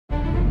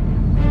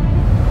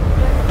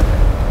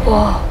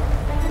Whoa.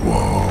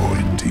 Whoa,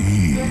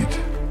 indeed.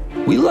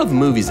 We love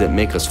movies that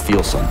make us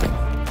feel something.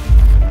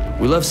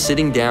 We love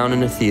sitting down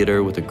in a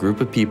theater with a group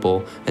of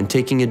people and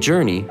taking a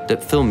journey that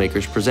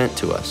filmmakers present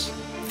to us.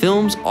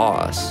 Films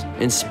awe us,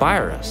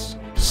 inspire us,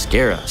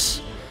 scare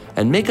us,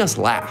 and make us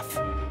laugh.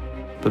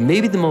 But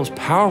maybe the most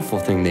powerful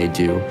thing they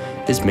do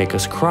is make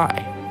us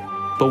cry.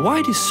 But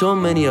why do so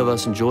many of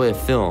us enjoy a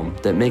film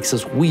that makes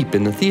us weep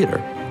in the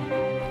theater?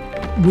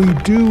 We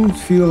do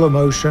feel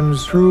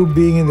emotions through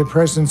being in the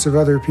presence of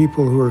other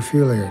people who are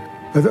feeling it.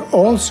 But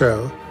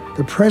also,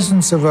 the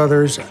presence of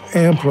others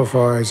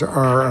amplifies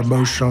our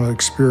emotional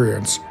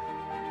experience.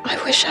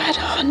 I wish I had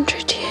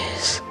 100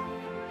 years.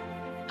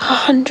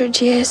 100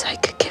 years I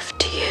could give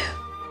to you.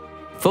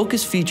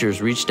 Focus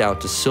Features reached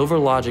out to Silver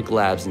Logic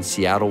Labs in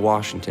Seattle,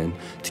 Washington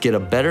to get a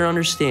better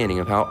understanding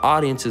of how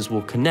audiences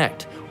will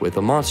connect with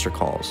A Monster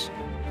Calls.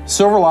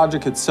 Silver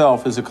Logic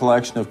itself is a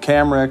collection of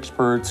camera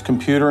experts,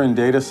 computer and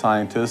data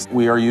scientists.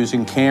 We are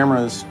using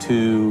cameras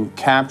to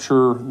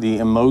capture the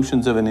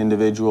emotions of an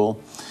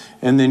individual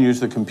and then use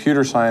the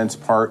computer science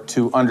part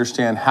to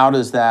understand how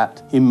does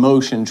that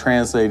emotion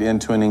translate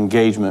into an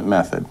engagement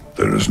method.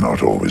 There is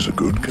not always a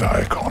good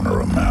guy,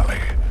 Conor O'Malley,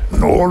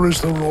 nor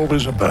is there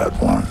always a bad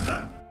one.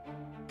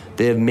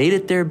 They have made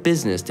it their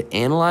business to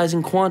analyze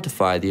and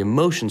quantify the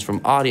emotions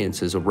from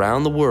audiences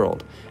around the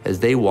world as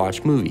they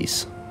watch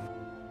movies.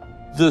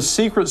 The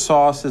secret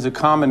sauce is a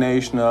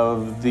combination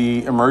of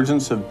the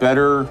emergence of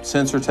better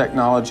sensor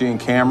technology and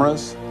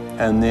cameras,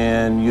 and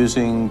then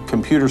using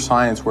computer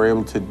science, we're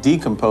able to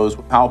decompose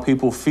how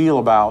people feel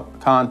about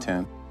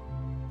content.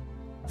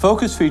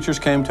 Focus Features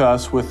came to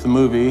us with the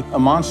movie A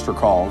Monster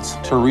Calls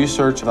to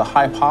research the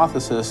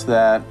hypothesis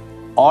that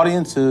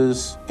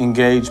audiences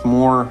engage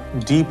more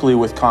deeply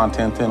with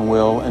content than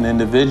will an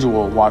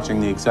individual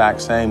watching the exact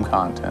same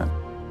content.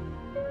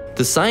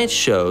 The science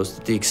shows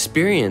that the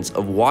experience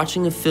of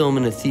watching a film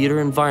in a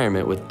theater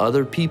environment with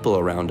other people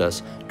around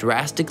us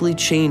drastically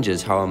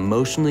changes how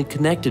emotionally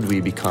connected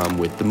we become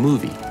with the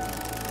movie.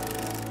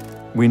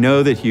 We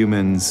know that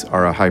humans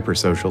are a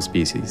hypersocial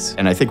species,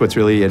 and I think what's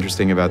really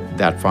interesting about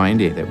that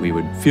finding, that we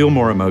would feel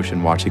more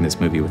emotion watching this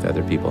movie with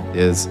other people,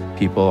 is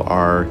people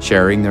are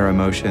sharing their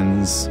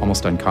emotions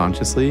almost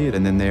unconsciously,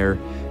 and then they're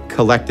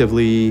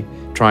collectively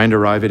trying to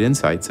arrive at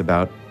insights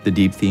about the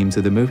deep themes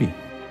of the movie.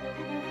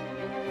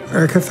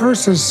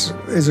 Catharsis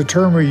is a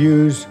term we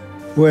use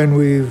when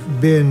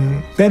we've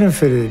been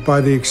benefited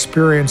by the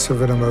experience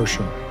of an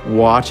emotion.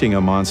 Watching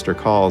A Monster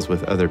Calls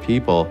with other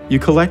people, you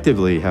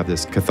collectively have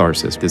this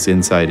catharsis, this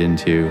insight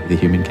into the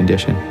human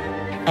condition.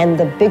 And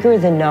the bigger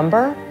the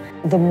number,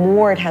 the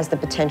more it has the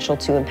potential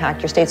to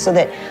impact your state, so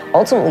that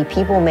ultimately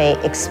people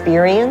may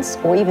experience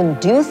or even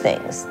do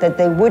things that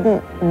they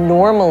wouldn't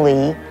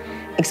normally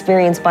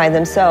experience by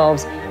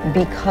themselves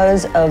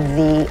because of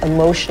the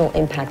emotional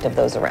impact of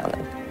those around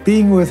them.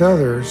 Being with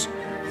others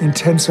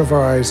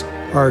intensifies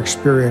our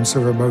experience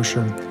of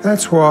emotion.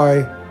 That's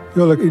why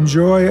you'll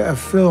enjoy a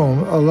film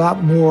a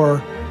lot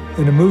more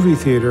in a movie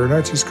theater,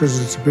 not just because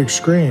it's a big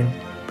screen,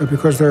 but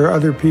because there are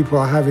other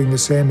people having the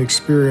same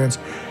experience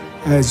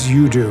as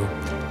you do.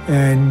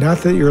 And not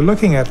that you're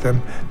looking at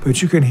them,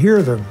 but you can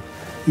hear them.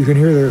 You can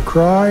hear their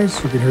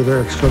cries, you can hear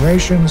their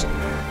exclamations,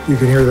 you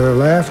can hear their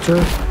laughter,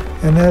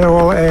 and that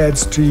all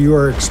adds to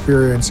your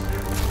experience